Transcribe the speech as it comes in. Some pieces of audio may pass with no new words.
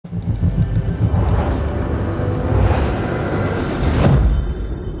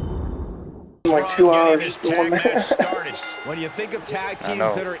like wrong 2 getting hours this just for 1 tag minute. match started? When you think of tag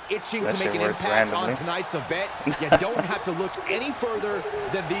teams that are itching to make an impact on tonight's event, you don't have to look any further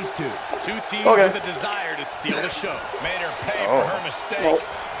than these two. Two teams with a desire to steal the show. Made her pay for her mistake.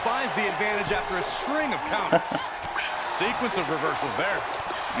 Finds the advantage after a string of counters. Sequence of reversals there.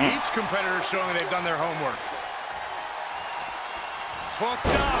 Each competitor showing they've done their homework. Hooked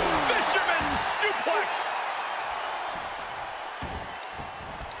up. Fisherman suplex.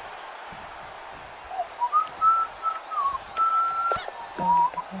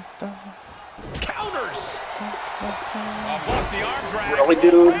 Counters. Off the arms rack. Really,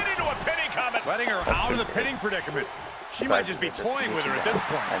 dude? Right into a pinning comment. Letting her out of the pinning predicament. She might just be toying with her at this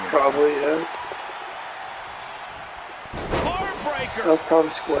point. Probably, yeah. Heartbreaker. That was probably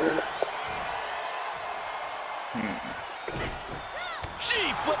square.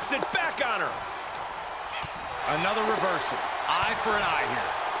 She flips it back on her. Another reversal. Eye for an eye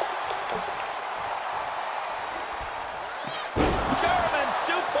here. German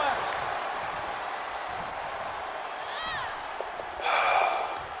suplex.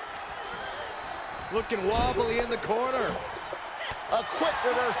 Looking wobbly in the corner. A quick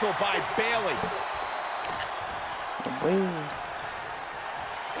reversal by Bayley.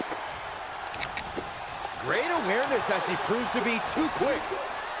 Great awareness as she proves to be too quick.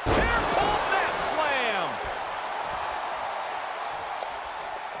 Hairpole mat slam.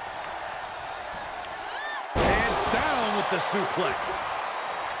 And down with the suplex.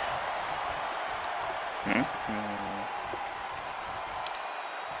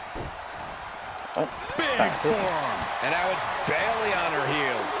 Big forearm. And now it's Bayley on her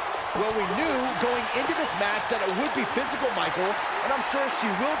heels. Well, we knew going into this match that it would be physical, Michael, and I'm sure she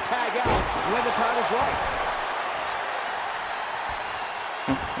will tag out when the time is right.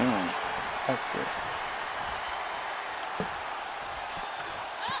 That's it.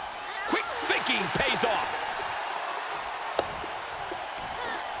 Quick thinking pays off.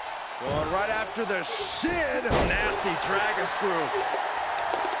 Going right after the shin. Nasty dragon screw.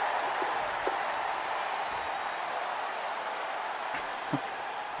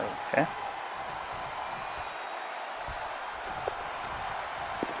 Okay.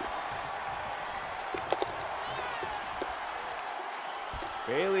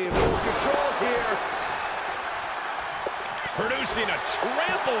 Bayley in full control here. Producing a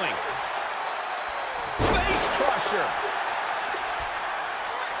trampling. Face crusher.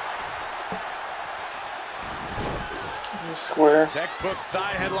 Square. Textbook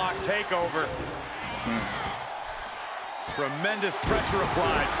side headlock takeover. Tremendous pressure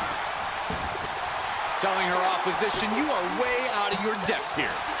applied. Telling her opposition, you are way out of your depth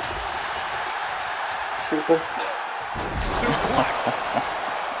here. Stupid. Suplex.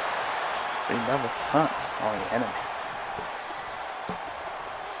 They never taunt on the enemy.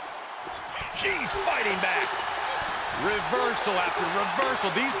 She's fighting back. Reversal after reversal.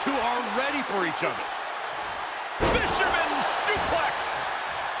 These two are ready for each other. Fisherman suplex.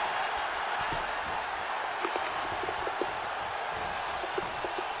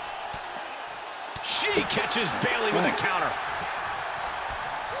 She catches Bayley with a counter.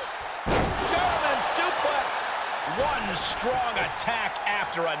 German suplex. One strong attack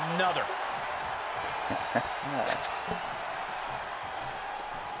after another.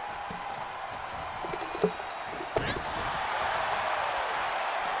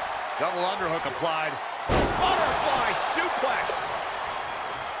 Double underhook applied. Butterfly suplex.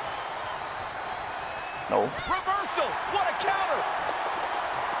 No. Reversal. What a counter.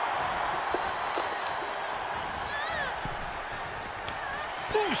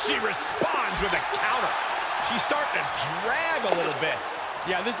 Ooh, she responds with a counter. She's starting to drag a little bit.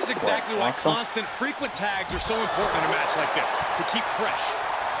 Yeah, this is exactly why constant, frequent tags are so important in a match like this, to keep fresh.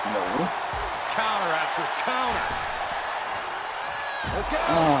 No. Counter after counter. Okay,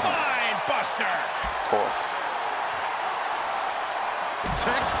 spine buster. Of course.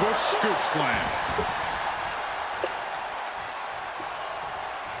 Textbook scoop slam.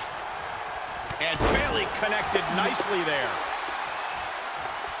 And Bayley connected nicely there.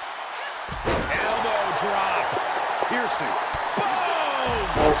 Elbow drop. Piercing. Boom!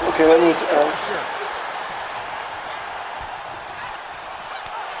 Okay, that means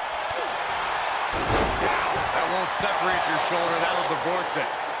That won't separate your shoulder. That'll divorce it.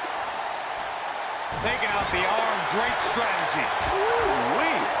 Taking out the arm. Great strategy.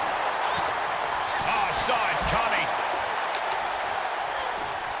 Ooh-wee. Oh, saw it coming.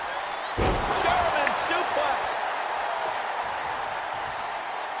 German suplex.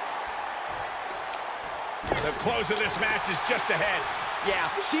 The close of this match is just ahead. Yeah,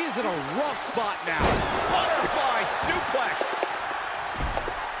 she is in a rough spot now. Butterfly suplex.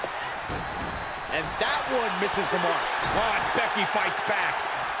 And that one misses the mark. Oh, and Becky fights back.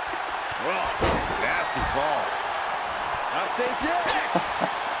 Oh, nasty fall. Not safe yet.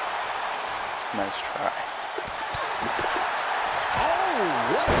 Nice try. Oh,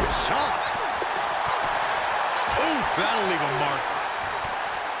 what a shot. Ooh, that'll leave a mark.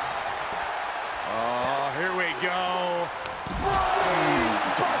 Oh, here we go. Brain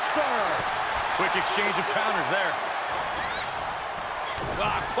buster. Quick exchange of counters there.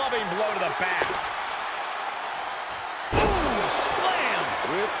 Ah, clubbing blow to the back. Ooh, slam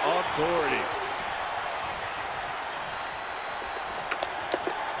with authority.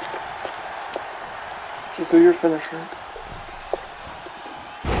 Just do your finisher.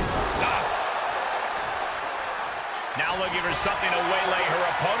 Ah. Now looking for something to waylay her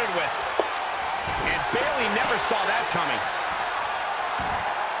opponent with. And Bayley never saw that coming.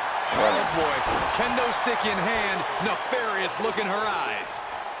 Oh boy, kendo stick in hand, nefarious look in her eyes.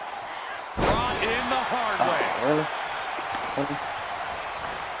 Brought in the hard way. Really? Really?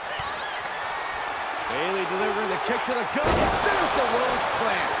 Bayley delivering the kick to the gut. There's the rose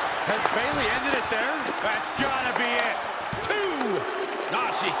plant. Has Bayley ended it there? That's gotta be it. 2. Ah,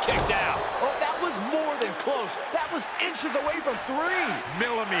 she kicked out. Oh, that was more than close. That was inches away from 3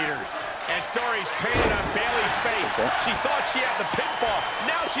 millimeters. And stories painted on Bayley's face. She thought she had the pinfall.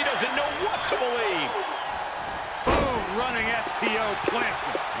 Now she doesn't know what to believe. Boom, running STO plants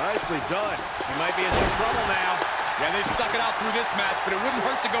him. Nicely done. She might be in some trouble now. Yeah, they stuck it out through this match, but it wouldn't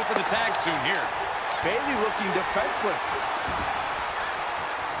hurt to go for the tag soon here. Bayley looking defenseless.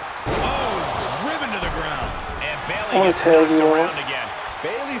 Oh, driven to the ground. And Bayley gets tag knocked you around again.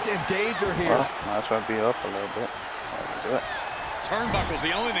 Bayley's in danger here. Well, might as well be up a little bit. Do it. Turnbuckle's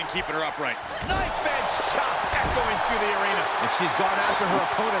the only thing keeping her upright. Knife edge chop echoing through the arena. And she's gone after her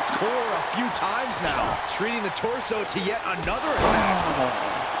opponent's core a few times now, treating the torso to yet another attack.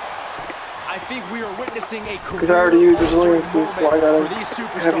 I think we are witnessing a career. Because I already used resiliency, so I gotta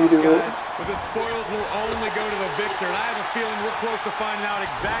have you do it. But the spoils will only go to the victor, and I have a feeling we're close to finding out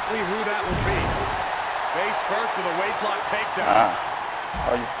exactly who that will be. Face first with a waistlock takedown.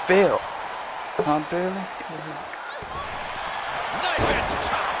 How you feel? Huh, Bayley? Knife edge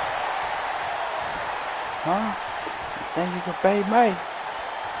chop. Huh? You think you can pay me?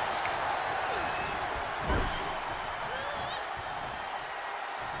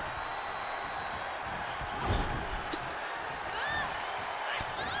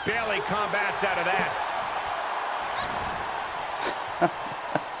 Bayley combats out of that.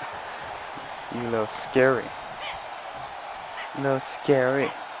 You little scary. You little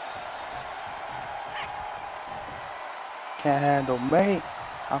scary. Can't handle me.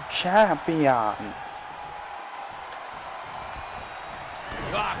 I'm champion.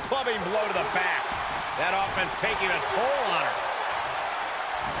 Ah, clubbing blow to the back. That offense taking a toll on her.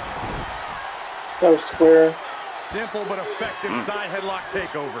 That was square. Simple but effective side headlock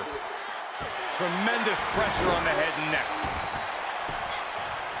takeover. Tremendous pressure on the head and neck.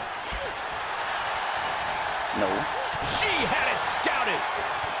 No. She had it scouted.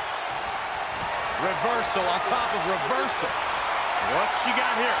 Reversal on top of reversal. What's she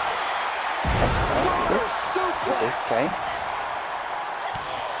got here? Exploder suplex. Okay.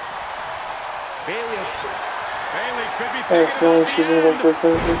 Bayley could be I have a feeling she's gonna go for a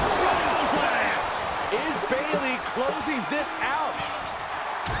finisher. Is Bayley closing this out?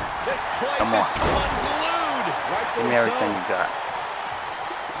 This place Come on. is unglued. Give me everything you got.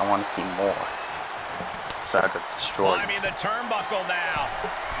 I want to see more. So I could destroy you. Climbing the turnbuckle now.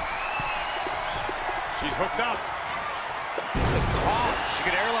 She's hooked up. Just tossed. She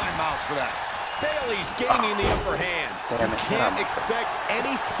could airline miles for that. Bayley's gaining the upper hand. Damn it. Can't expect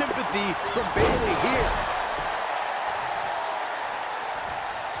any sympathy from Bayley here.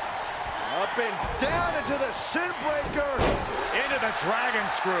 Up and down into the shin breaker. Into the dragon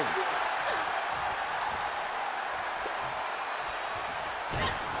screw.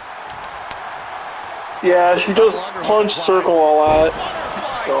 Yeah, she does punch circle a lot.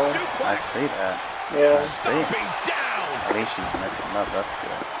 So, I see that. yeah. Stomping down. At least she's mixing up. That's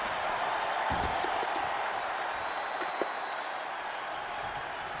good.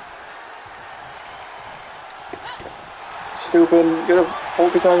 Stupid. You gotta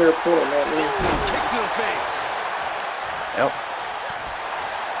focus on your opponent, man. Kick to the face. Yep.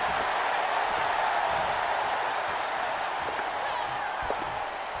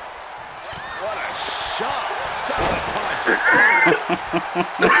 What a shot. Solid punch.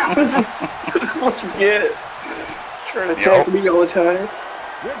 That's what you get. Trying to attack me all the time.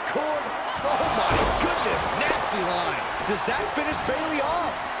 Ripcord. Oh my goodness. Nasty line. Does that finish Bayley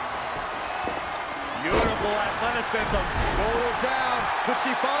off? Beautiful athleticism. Shoulders down. Could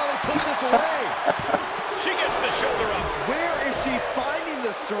she finally put this away? She gets the shoulder up. Where is she finding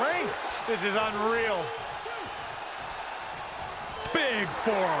the strength? This is unreal. Big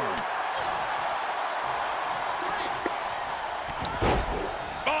forearm.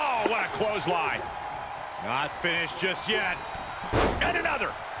 Oh, what a clothesline. Not finished just yet. And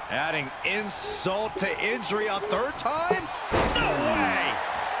another. Adding insult to injury a third time? No way.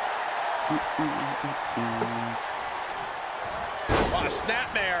 Oh, a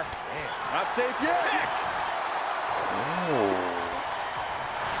snapmare. Not safe yet. Pick.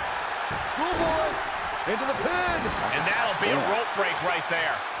 Schoolboy into the pin. And that'll be a rope break right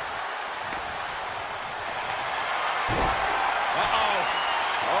there.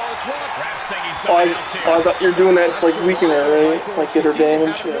 Oh, the clock. Perhaps thinking Oh, something else here. I thought you're doing that to like weaken her, right? Like get her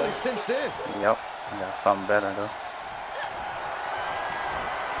damage. Really Yeah. cinched in. Yep. I got something better though.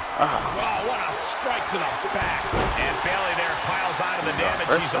 Wow, what a strike to the back. And Bayley there piles on to the damage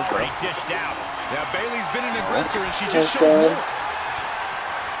she's already dished out. Yeah, Bayley's been an aggressor, and she just That's showed bad. more.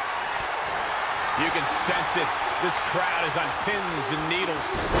 You can sense it. This crowd is on pins and needles.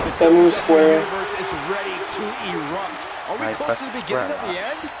 That move square. The universe is ready to erupt. Are we Right, close press to the the beginning square of the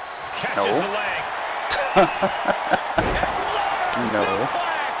end? Catches No. the leg. No.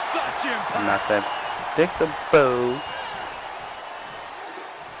 Suplex, such impact. Not that predictable.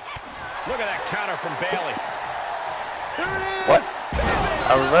 Look at that counter from Bayley. Here it is. What? Bayley,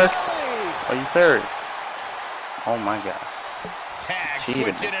 I reversed it. Bayley. Are you serious? Oh my god. Tag,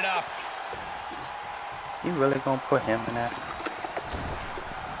 Cheated. switching it up. You really gonna put him in that?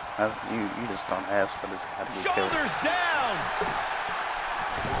 You just don't ask for this guy to be killed. Shoulders down.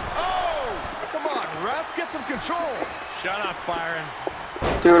 Oh, come on, ref, get some control. Shut up, Byron.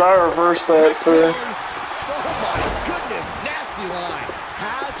 Dude, I reversed that, sir. Oh my goodness, nasty line.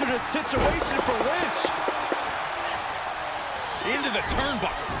 Hazardous situation for Lynch. Into the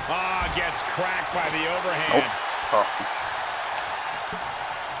turnbuckle. Ah, gets cracked by the overhand. Oh.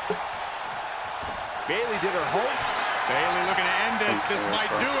 Bayley did her hope. Bayley looking to end this. This might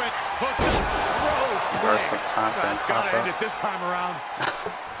do it. Hooked up. Rose Reverse plant. of top and That's got to pop end up. it this time around.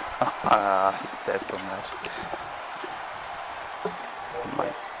 That's too much. I'm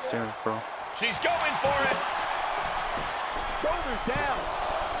like, serious, bro. She's going for it. Shoulders down.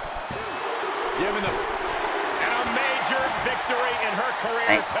 Giving them and a major victory in her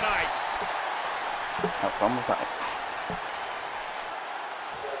career tonight. That was almost like.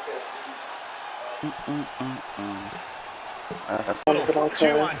 That's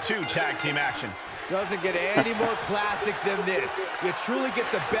 2-on-2 tag team action. Doesn't get any more classic than this. You truly get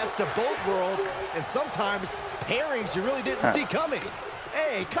the best of both worlds, and sometimes pairings you really didn't see coming.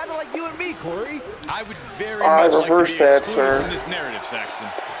 Hey, kind of like you and me, Corey. I would very I much like to reversed be that, excluded sir. from this narrative, Saxton.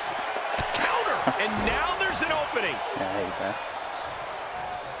 Counter, and now there's an opening. Yeah, I hate that.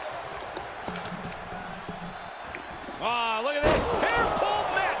 Ah, look at this. Hair pull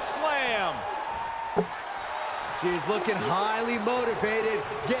mat slam. She's looking highly motivated,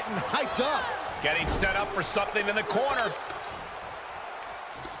 getting hyped up. Getting set up for something in the corner.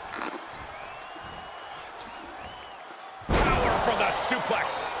 Power from the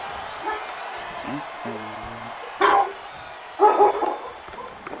suplex.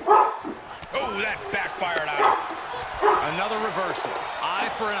 Oh, that backfired out. Another reversal. Eye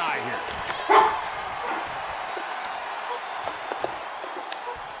for an eye here.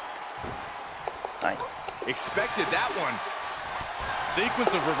 Nice. Expected that one.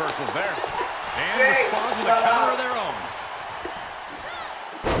 Sequence of reversals there. And responds with a counter of their own.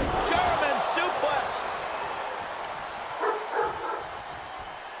 German suplex.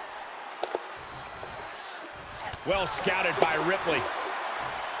 Well scouted by Ripley.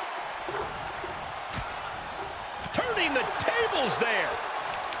 Turning the tables there.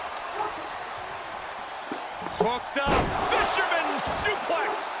 Hooked up. Fisherman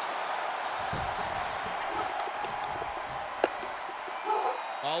suplex.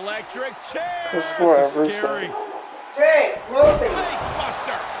 Electric chair. This is where I This is reversed scary. Jay, move it. Face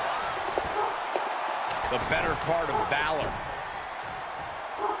buster. The better part of valor.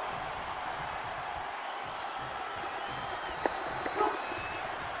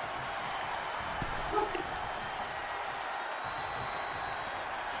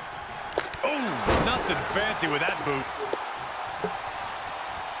 Oh, nothing fancy with that boot.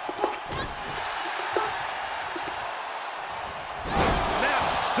 Snap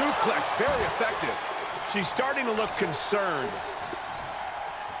suplex, very effective. She's starting to look concerned.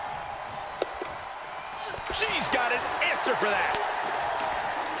 She's got an answer for that.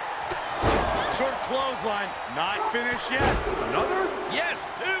 Short clothesline, not finished yet. Another? Yes,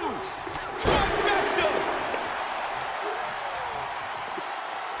 two. Trifecta.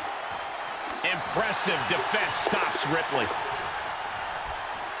 Impressive defense stops Ripley.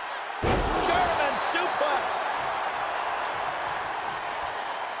 German suplex.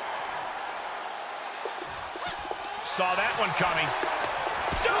 Saw that one coming.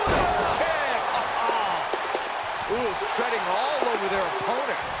 Super kick. Ooh, treading all over their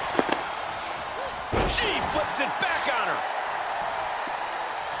opponent. She flips it back on her.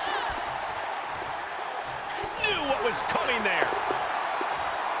 Knew what was coming there.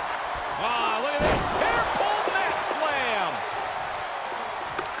 Ah, look at this. Hair pulled mat slam.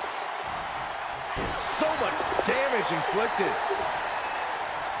 So much damage inflicted.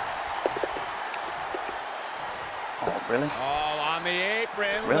 Oh, really? All on the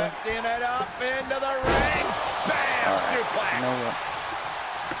apron, Really? lifting it up into the ring. Bam, suplex. You know what?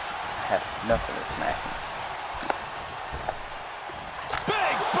 I have enough of this madness.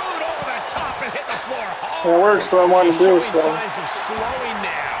 Big boot over the top and hit the floor hard. It works what I want to do, so. Signs of slowing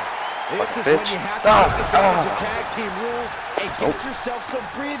now. This is bitch. when you have to take advantage of tag team rules and get yourself some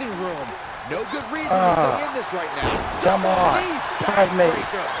breathing room. No good reason to stay in this right now. Come on. Knee Tag me.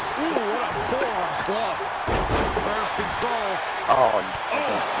 backbreaker. Ooh, what a forearm club. Firm control. Oh,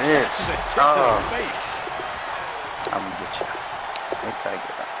 bitch. Catches it kick to the face. I'm gonna get you. Let me tag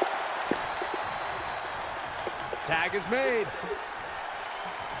you that. Tag is made.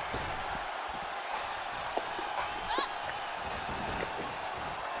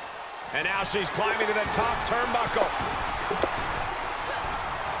 And now she's climbing to the top turnbuckle.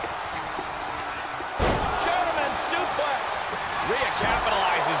 German suplex. Rhea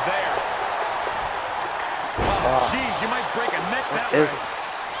capitalizes there. Oh, geez, you might break a neck that way.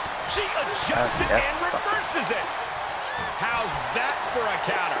 She adjusts it and reverses it. How's that for a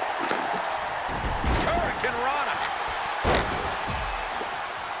counter? Hurricane Rana.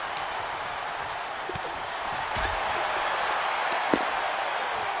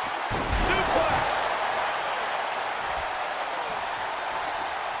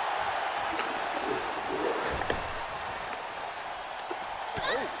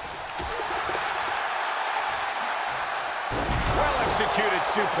 Executed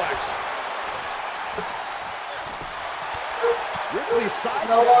suplex. Ripley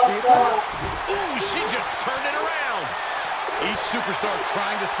sidesteps. Ooh, she just turned it around. Each superstar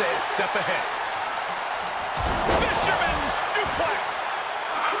trying to stay a step ahead. Fisherman suplex.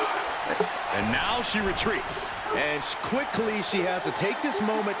 And now she retreats. And quickly she has to take this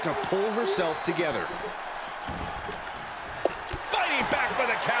moment to pull herself together. Fighting back with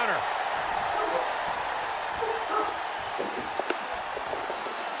a counter.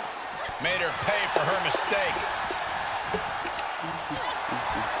 Made her pay for her mistake.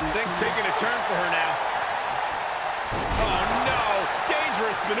 Things taking a turn for her now. Oh, no.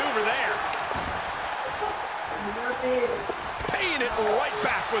 Dangerous maneuver there. Paying it right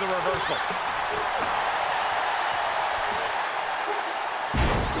back with a reversal.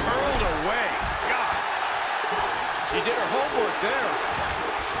 Hurled away. God. She did her homework there.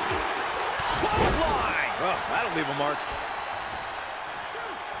 Clothesline. Oh, that'll leave a mark.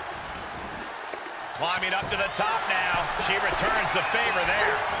 Climbing up to the top now. She returns the favor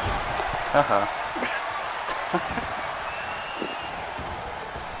there.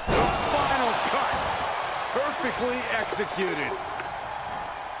 Final cut. Perfectly executed.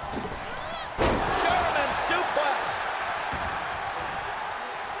 German suplex.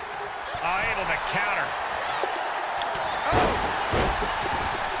 Able to counter. Oh.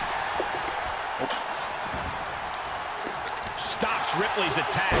 Stops Ripley's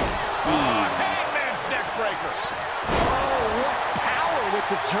attack. Hangman's neck breaker. Oh, what power with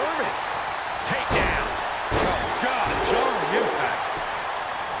the German. Takedown. Oh, God, jarring impact.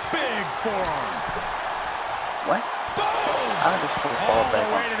 Big forearm. What? Boom! I just put a ball back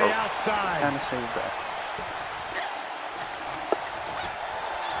the way on to the the outside. Kind of shows that.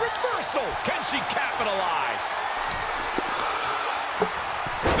 Reversal. Can she capitalize?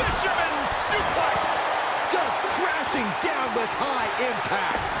 Fisherman suplex. Just crashing down with high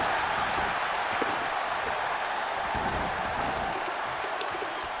impact.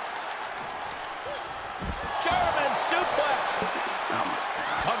 German suplex.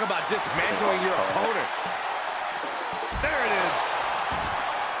 Talk about dismantling your opponent. There it is.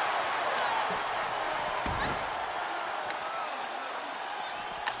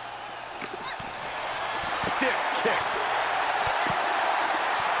 Stiff kick.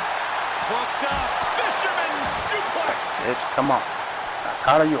 Hooked up. Fisherman suplex. Bitch, come on. I'm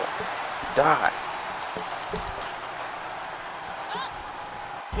tired of you. Die.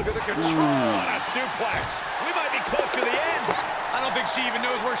 Look at the control on a suplex. We might be close to the end. I don't think she even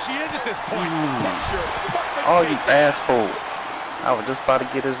knows where she is at this point. Picture perfect. Oh, you asshole. I was just about to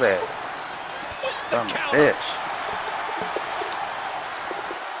get his ass. the Son of a counter. bitch.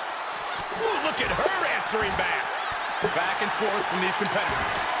 Ooh, look at her answering back. Back and forth from these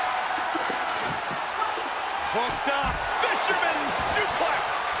competitors. Hooked up. Fisherman suplex.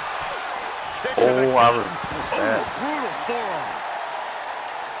 Kick to the Oh, I was that. brutal forearm.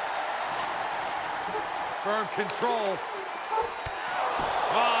 Firm control.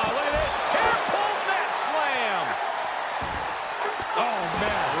 Oh, look at this. Hair pull net slam. Oh,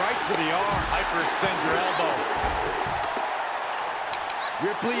 man, right to the arm. Hyperextend your elbow.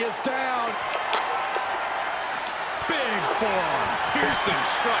 Ripley is down. Big forearm. Piercing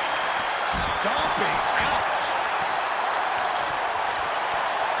strike. Stomping. Ouch.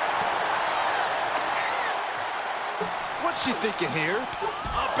 What's she thinking here?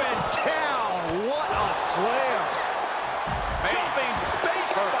 Up and down. What a slam. Jumping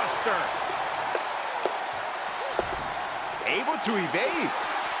face buster. Able to evade.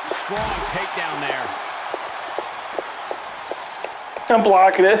 Strong takedown there. I'm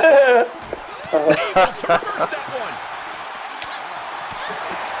blocking it. Able to reverse that one.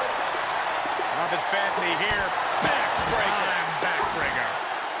 Nothing fancy here. Backbreaker. Backbreaker.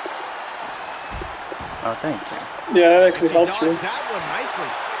 Oh, thank you. Yeah, that actually She helped you. dodged that one nicely.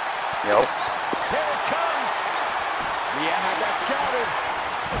 Yup. Here it comes. Yeah, had that scouted.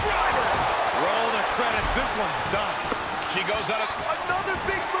 Driver. Roll the credits. This one's done. She goes out of... Another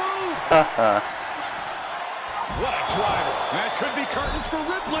big move. What a driver. That could be curtains for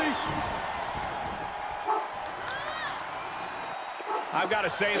Ripley. I've got to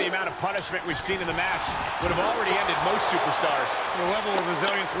say, the amount of punishment we've seen in the match would have already ended most superstars. The level of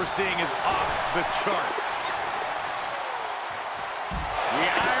resilience we're seeing is off the charts. The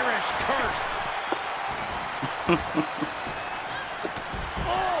Irish curse.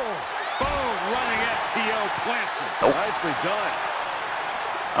 Oh! Boom! Running STO plants it. Nope. Nicely done.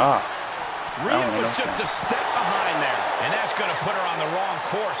 Ah. Rhea don't was know. just a step behind there, and that's going to put her on the wrong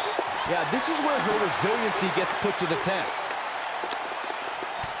course. Yeah, this is where her resiliency gets put to the test.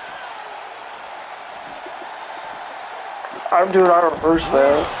 I'm doing. I reverse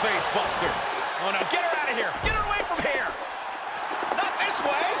that. Face buster. Oh no, get her out of here. Get her away from here. Not this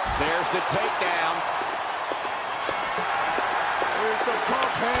way. There's the takedown. Here's the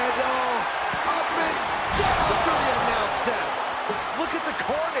pump handle. Up and down to the announce desk. Look at the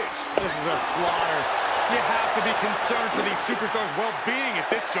carnage. This is a slaughter. You have to be concerned for these superstars' well-being at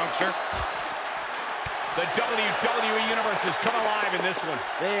this juncture. The WWE Universe has come alive in this one.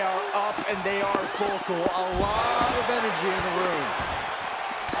 They are up and they are vocal. A lot of energy in the room.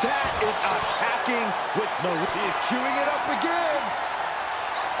 That is attacking with Marie. He's queuing it up again.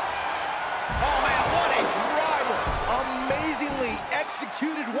 Oh man, what a driver. Amazingly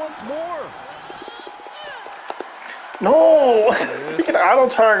executed once more. No! Freaking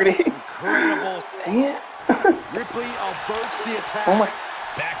auto-targeting. Incredible. Dang it. Ripley averts the attack. Oh my...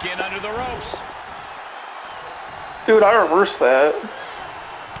 Back in under the ropes. Dude, I reversed that.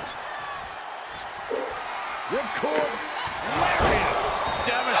 Ripcord. Lariat.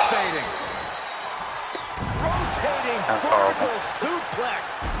 Devastating. Rotating That's vertical horrible. suplex.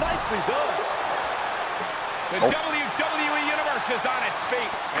 Nicely done. The WWE Universe is on its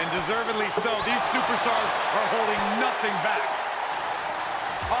feet, and deservedly so. These superstars are holding nothing back.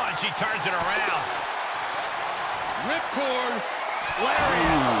 Oh, and she turns it around. Ripcord.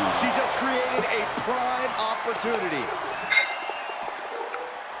 Lariat. She just created a prime opportunity.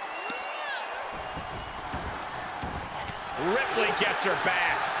 Ripley gets her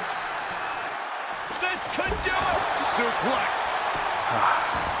back. This could do it. Suplex.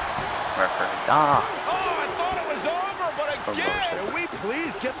 Referee. Ah. Oh, I thought it was over, but again. Can we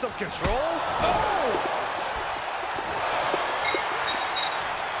please get some control? Oh!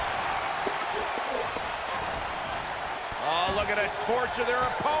 Oh, look at a torture their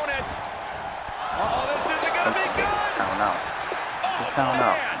opponent. Oh, this isn't going to be good. Count out. Oh, Count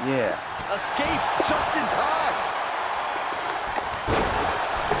out. man. Yeah. Escape just in time.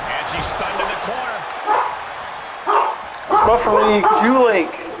 And she's stunned in the corner. Referee, could you,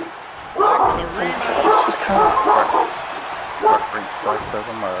 like... The rematch. It's just kind of... Referee sucks as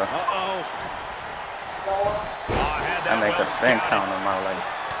a mother. Uh-oh. Oh, I had that I make well a spin scouted. count on my like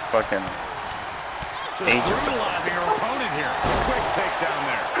fucking Just ages. brutalizing her opponent here. Quick takedown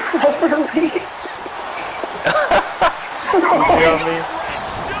there. Referee! You see what I mean?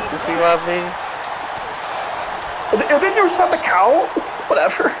 You see what I mean? And then you shot the count?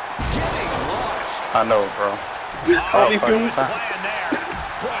 Whatever. Getting launched. I know, bro. How do you fucking feel? time. Playing there.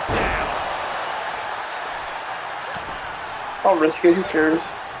 Brought down. I'll risk it, who cares?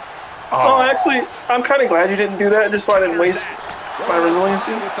 Oh, Oh, actually, I'm kind of glad you didn't do that, just so I didn't waste my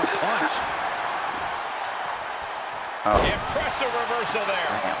resiliency. With the punch. Oh. Impressive reversal there.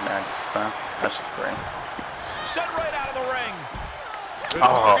 Damn, man, that's just great. Sent right out of the ring.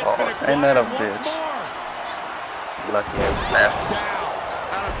 Oh, ain't that a bitch? Lucky ass bastard. Down.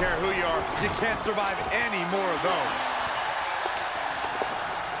 I don't care who you are. You can't survive any more of those.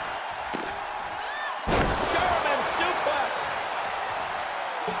 German suplex.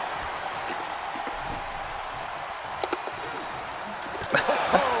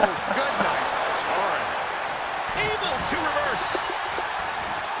 Oh, good night. All right. Able to reverse.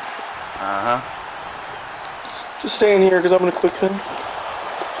 Just staying here because I'm gonna quick pin.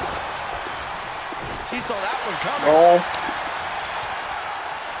 She saw that one coming. Oh.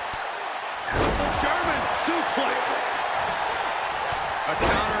 German suplex. A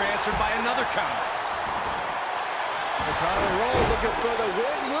counter answered by another counter. The counter roll looking for the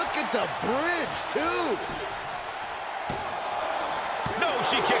win. Look at the bridge, too. No,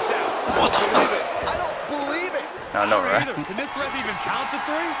 she kicks out. I don't believe it. I know, right? Can this ref even count to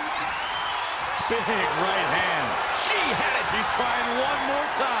 3? Big right hand. She had it. She's trying one more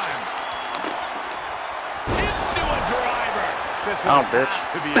time. Into a driver. This one has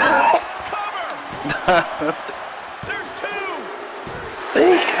to be a cover. There's 2.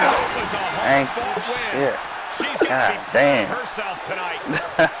 Thank you. Thank shit. She's gonna be damn. herself tonight.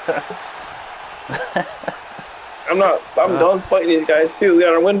 I'm done fighting these guys too. We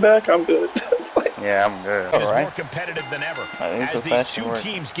got our win back. I'm good. Yeah, I'm good. It is Alright. more competitive than ever. As these two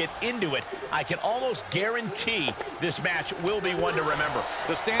teams get into it, I can almost guarantee this match will be one to remember.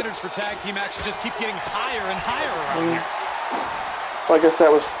 The standards for tag team action just keep getting higher and higher around here. So I guess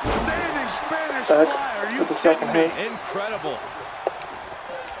that was Standing Spanish X fly. Are you with the second kidding me? hit. Incredible.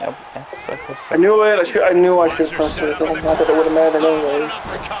 Yep, that's sucker. I knew it. I knew I should press it. Not that it would have mattered anyways.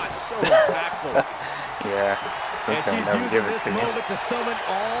 So impactful. Yeah. And Since she's I'll never using give it this to you. moment to summon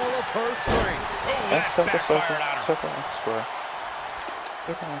all of her strength. That's sucker, backfired on her. sucker, I swear.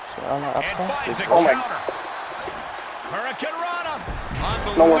 That's I And finds a pressed it. Oh my. counter. Hurricane Rana.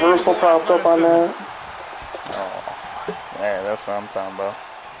 No reversal popped up on that. Oh, yeah, that's what I'm talking about.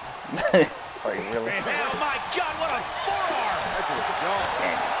 It's like, really? Oh my God, what a forearm.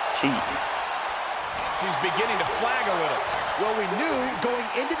 Damn, cheat. She's beginning to flag a little. Well, we knew going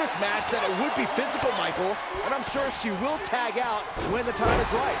into this match that it would be physical, Michael, and I'm sure she will tag out when the time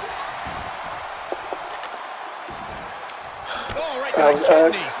is right. Oh, right That to was the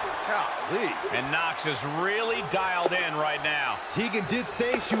kidneys. X. Golly. And Knox is really dialed in right now. Tegan did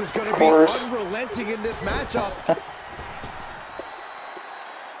say she was going to be course. unrelenting in this matchup.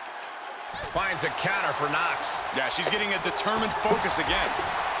 Finds a counter for Knox. Yeah, she's getting a determined focus again.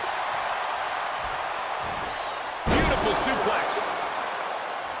 Beautiful suplex.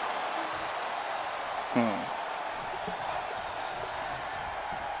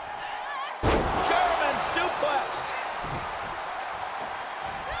 German suplex.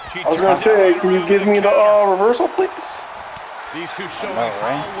 I was gonna say, can you give me the reversal, please? These two showing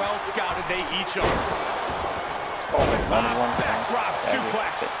right? how well scouted they each are. Backdrop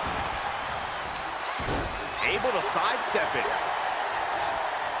suplex. Able to sidestep it.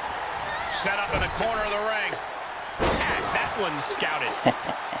 Set up in the corner of the ring. Had that one scouted.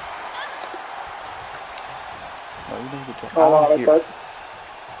 No, you need to get Oh, out of that's here. it.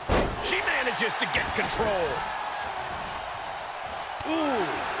 She manages to get control. Ooh.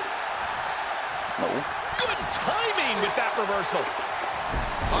 No. Good timing with that reversal.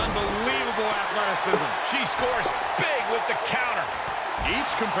 Unbelievable athleticism. She scores big with the counter.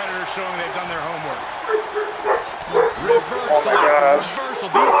 Each competitor showing they've done their homework. Reversal. Oh my gosh. Reversal.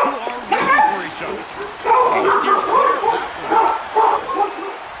 These two are ready for each other. She steers clear of that one.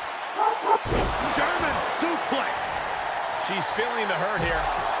 German suplex. She's feeling the hurt here.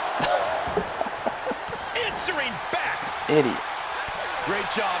 Answering back. Idiot. Great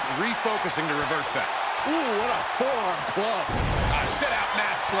job refocusing to reverse that. Ooh, what a forearm club. A sit-out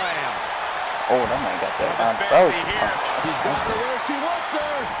mat slam. Oh, that might got that on. That was She's got her where she wants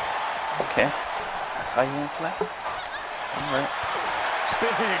her. okay. That's how you want to play? Alright.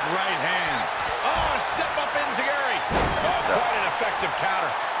 Big right hand. Oh, a step up Enziguri. Oh, quite an effective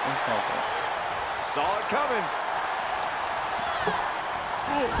counter. Saw it coming.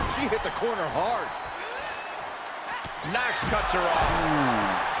 Ooh, she hit the corner hard. Knox cuts her off.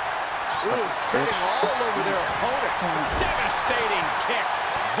 Ooh, treading all over their opponent. Devastating kick.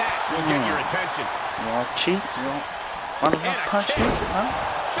 That will get your attention. You want to cheat? You want to And a punch kick. you? Huh?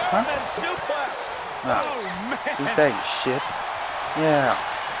 German suplex. No. Oh, You man. that shit. Yeah.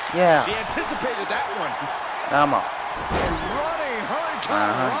 Yeah. She anticipated that one. Come on. Running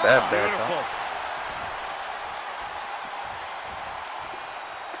hurricane. That bad, Beautiful.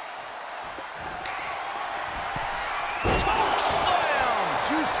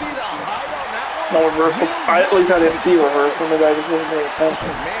 No reversal. At least I didn't see a reversal. Maybe I just wasn't paying attention.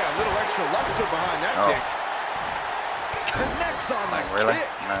 Man, a little extra luster behind that kick. Connects on the really?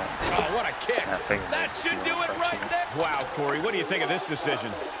 kick. No. Oh, what a kick. That should do it right there. Wow, Corey, what do you think of this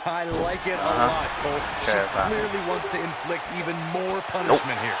decision? I like it a lot, Cole. She clearly wants to inflict even more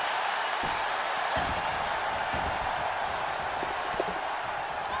punishment here.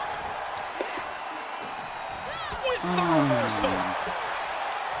 With the reversal.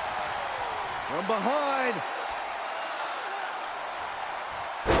 From behind.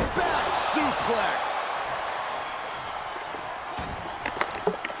 Back suplex.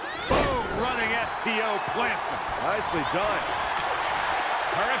 Boom, running STO plants him. Nicely done.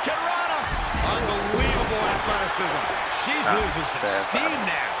 Hurricane Rana. Unbelievable athleticism. She's losing some steam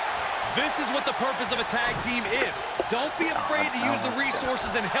now. This is what the purpose of a tag team is. Don't be afraid to use the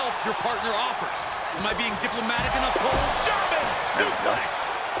resources and help your partner offers. Am I being diplomatic enough, Cole? German suplex.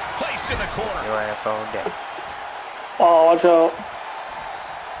 Placed in the corner. Your ass all day. Oh, watch out.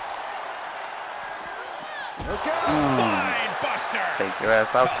 Okay. Spine buster. Take your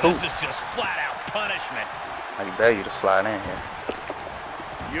ass out too. This is just flat out punishment. I dare you to slide in here.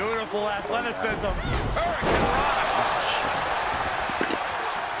 Beautiful athleticism. Hurricane Rana.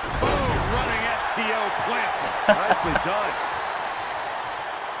 Boom, running STO plants him. Nicely done.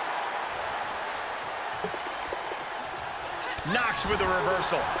 Knocks with a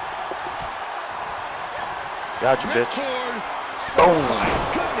reversal. Got you, bitch. Oh Boom. my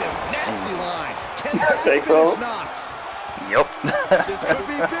goodness, nasty line. Can Think that so? finish Knox? Yup. This could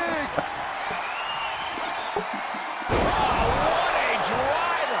be big. What a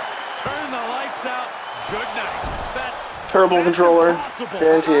driver. Turn the lights out. Good night. That's Turbo controller. impossible.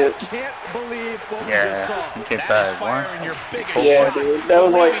 Guarantee it. Can't believe what we just saw. Yeah. You get That is that fire one. in your biggest Yeah, shot. dude. That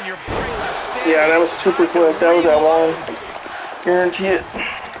was like, Leaving your brain left standing. yeah, that was super quick. That was that long. Guarantee it. Oh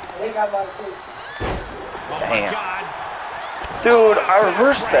my Damn. God. Dude, I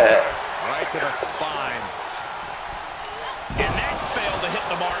reversed that. Right to the spine. And that failed to hit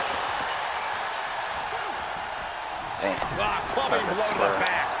the mark. Damn. Clubbing blow to the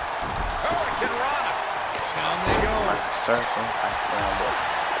back. Hurricane Rana. Down they go. Circle.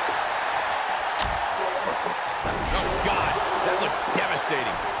 Oh, God. That looked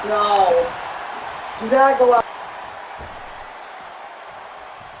devastating. No. Do not go out.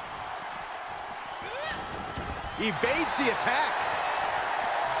 Evades the attack.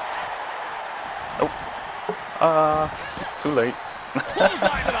 Nope. Too late.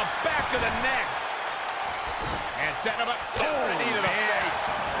 Clothesline to the back of the neck. And setting him up. Oh, knee to the face.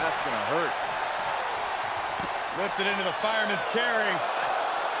 That's going to hurt. Lifted into the fireman's carry.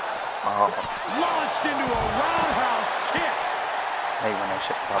 Oh. Launched into a roundhouse kick. Hey, when that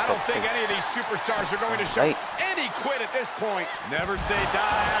shit pop I up. don't think any of these superstars are going to show Right. any quit at this point. Never say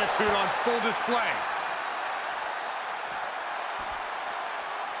die attitude on full display.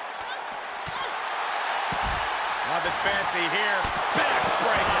 Nothing fancy here.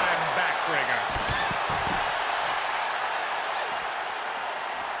 Backbreaker and backbreaker.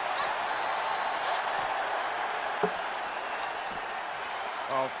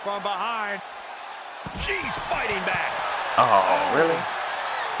 Oh, from behind. She's fighting back. Oh, really?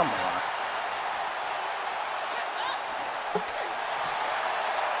 Come on.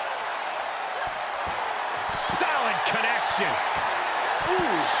 Solid connection.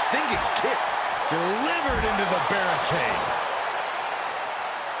 Ooh, stinging kick. Delivered into the barricade.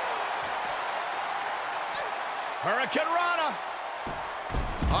 Hurricane Rana.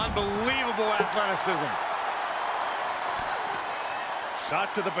 Unbelievable athleticism.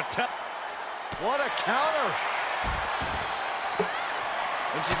 Shot to the baton. What a counter.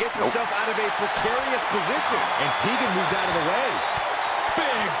 And she gets herself out of a precarious position. And Tegan moves out of the way.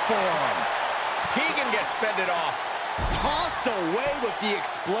 Big forearm. Tegan gets fended off. Tossed away with the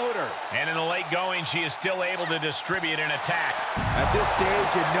exploder. And in the late going, she is still able to distribute an attack. At this stage,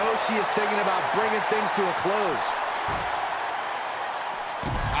 you know she is thinking about bringing things to a close.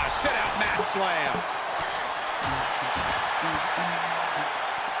 A sit-out mat slam.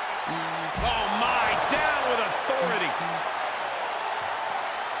 Oh, my. Down with authority.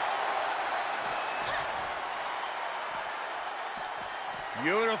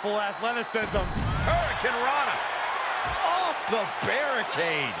 Beautiful athleticism. Hurricane Rana. Off the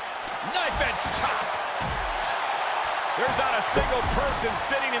barricade. Knife edge chop. There's not a single person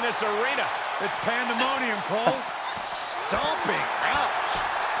sitting in this arena. It's pandemonium, Cole. Stomping. Ouch.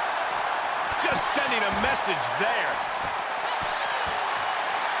 Just sending a message there.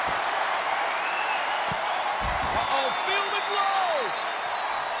 Uh-oh, feel the glow.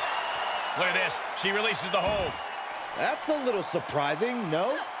 Look at this. She releases the hold. That's a little surprising,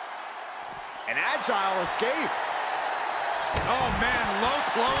 no? An agile escape. Oh, man, low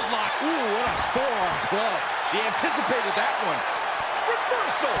clothesline. Ooh, what a forearm club. She anticipated that one.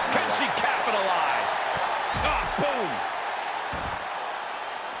 Reversal. Can she capitalize? Ah, boom.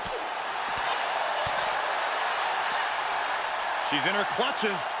 She's in her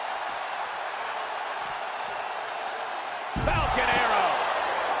clutches. Falcon arrow.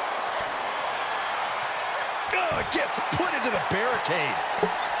 Oh, it gets put into the barricade.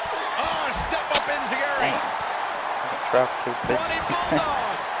 Oh, step up Enziguri. Drop the bitch. Running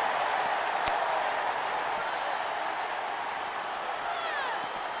bulldog.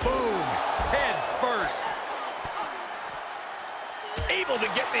 Boom. Head first. Able to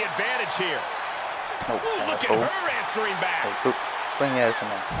get the advantage here. Oh, Ooh, look at her answering back. Oh, bring your ass in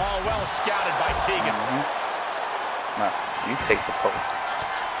there. Oh, well scouted by Tegan. No, you take the pole.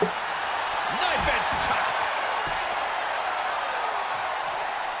 Knife edge chop.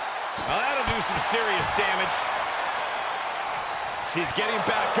 Well, that'll do some serious damage. She's getting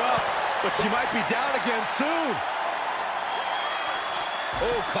back up, But she might be down again soon.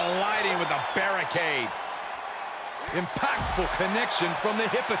 oh, colliding with the barricade. Impactful connection from the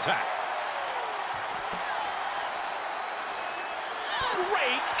hip attack.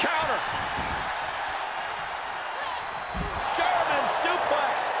 Great counter. German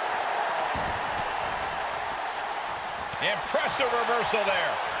suplex. Impressive reversal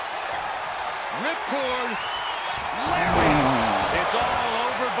there. Ripcord. It's all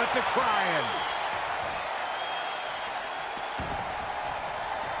over but the crying.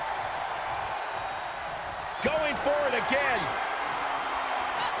 Going for it again.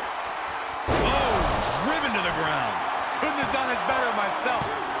 Oh, driven to the ground. Couldn't have done it better myself.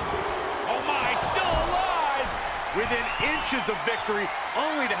 Oh my, still alive. Within inches of victory,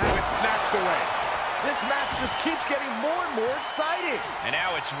 only to have it snatched away. This match just keeps getting more and more exciting. And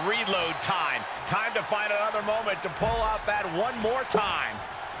now it's reload time. Time to find another moment to pull out that one more time.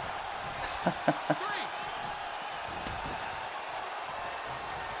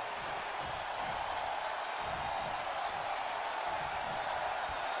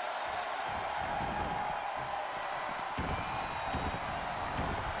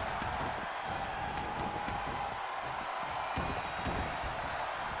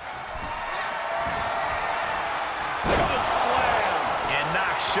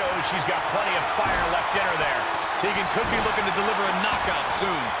 Shows she's got plenty of fire left in her there. Tegan could be looking to deliver a knockout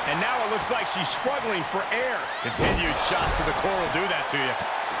soon. And now it looks like she's struggling for air. Continued shots to the core will do that to you.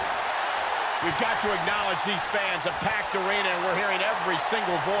 We've got to acknowledge these fans, a packed arena, and we're hearing every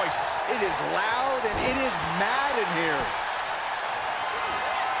single voice. It is loud and it is mad in here.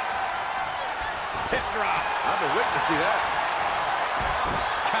 Hip drop. I've been waiting to see that.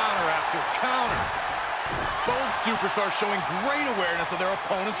 Counter after counter. Both superstars showing great awareness of their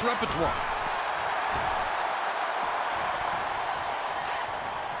opponent's repertoire.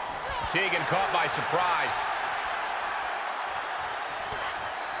 Tegan caught by surprise.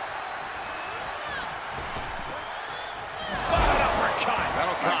 Spotted uppercut.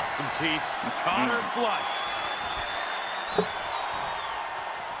 That'll cost some teeth. Connor flush.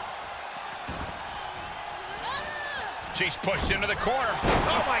 She's pushed into the corner.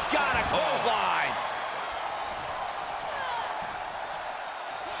 Oh my God, a clothesline.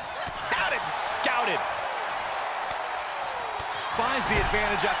 Scouted. Finds the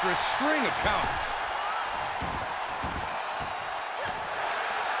advantage after a string of counters.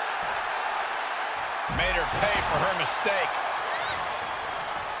 Made her pay for her mistake.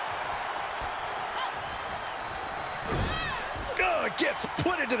 Oh, it gets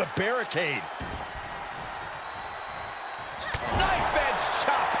put into the barricade. Knife edge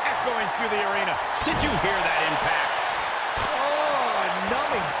chop echoing through the arena. Did you hear that impact?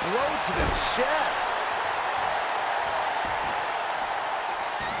 Numbing blow to the chest.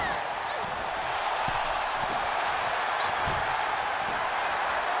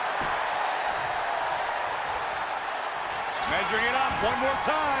 Measuring it up one more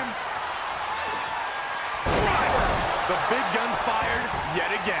time. Driver. The big gun fired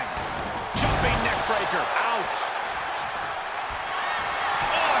yet again. Jumping neck breaker. Ouch.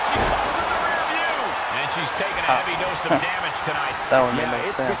 Oh, she falls in the rear view. And she's taking a heavy dose of damage tonight. That one made Yeah, no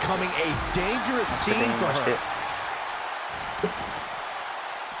it's sense. becoming a dangerous scene for her.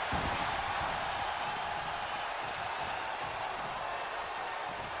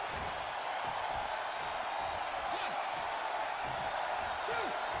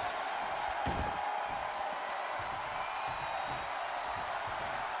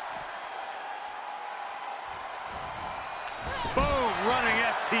 Boom, running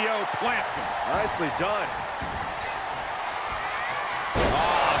STO plants him. Nicely done.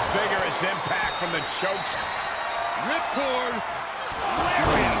 Oh, vigorous Tremendous impact from the chokes. Ripcord.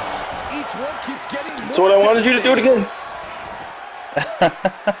 Lariat. Each one keeps getting more. That's what I wanted you to do it again.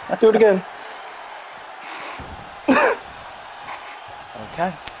 Do it again.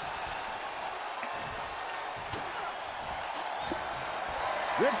 Okay.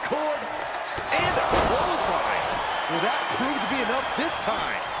 Ripcord and a clothesline. Will that prove to be enough this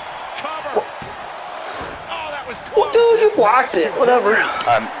time? Cover. Oh, that was close. Well, dude, you blocked it. Whatever.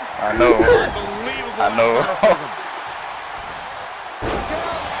 I know. Unbelievable. I know. athleticism.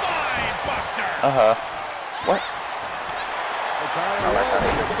 Spine buster. What? I like how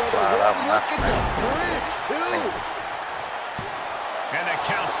they just slide out. Look at the bridge, too. And the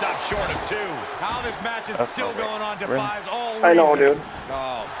count stopped short of 2. How this match is That's still no way. going on Really? defies all reason. I know, dude.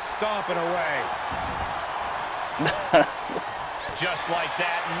 Oh, stomping away. Just like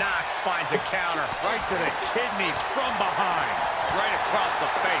that, Knox finds a counter. Right to the kidneys from behind. Right across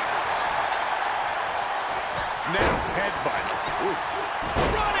the face. Snap headbutt. Oof.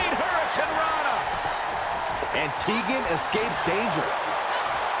 Running Hurricane Rana. And Tegan escapes danger.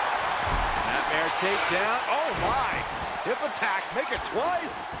 Nightmare takedown. Oh, my. Hip attack. Make it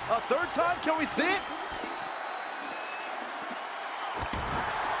twice. A third time. Can we see it?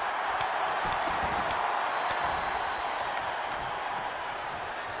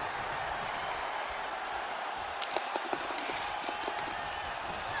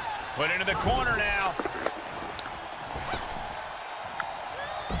 Put into the corner now.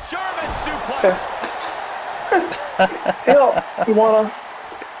 German suplex. Hell, you wanna?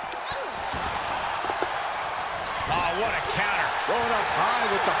 Oh, what a counter. Going up high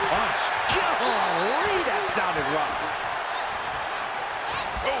with the punch. Golly, that sounded rough.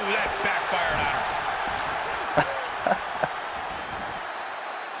 Oh, that backfired on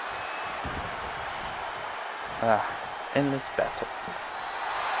her. Endless battle.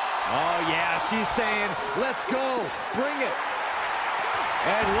 Oh, yeah, she's saying, let's go. Bring it.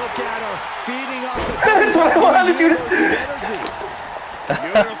 And look at her feeding off the That's what I wanted you to do. energy.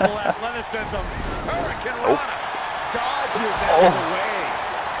 Beautiful athleticism. Hurricane Rana dodges out of the way.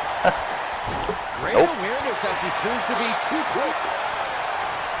 Great awareness as she proves to be too quick.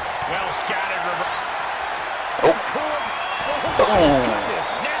 Well scattered. Oh, my goodness,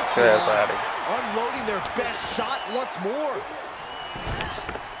 nasty Good, line. buddy. Unloading their best shot once more.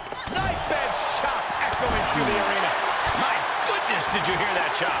 Knife edge chop echoing through the arena. My goodness, did you hear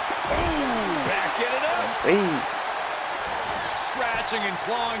that chop? Ooh, backing it up. Hey. Scratching and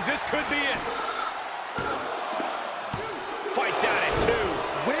clawing. This could be it. Fights out at 2.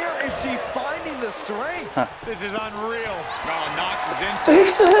 Where is she finding the strength? This is unreal. Oh, Knox is in.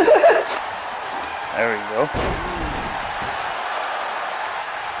 There we go.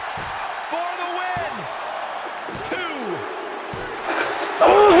 For the win. 2.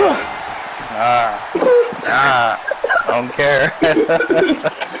 Don't care.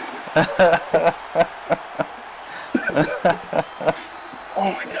 Oh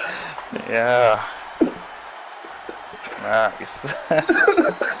my god. Yeah. Nice.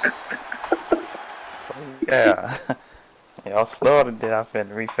 Yeah. Y'all started it, I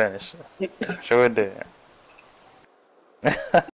finna refinish it. Sure did.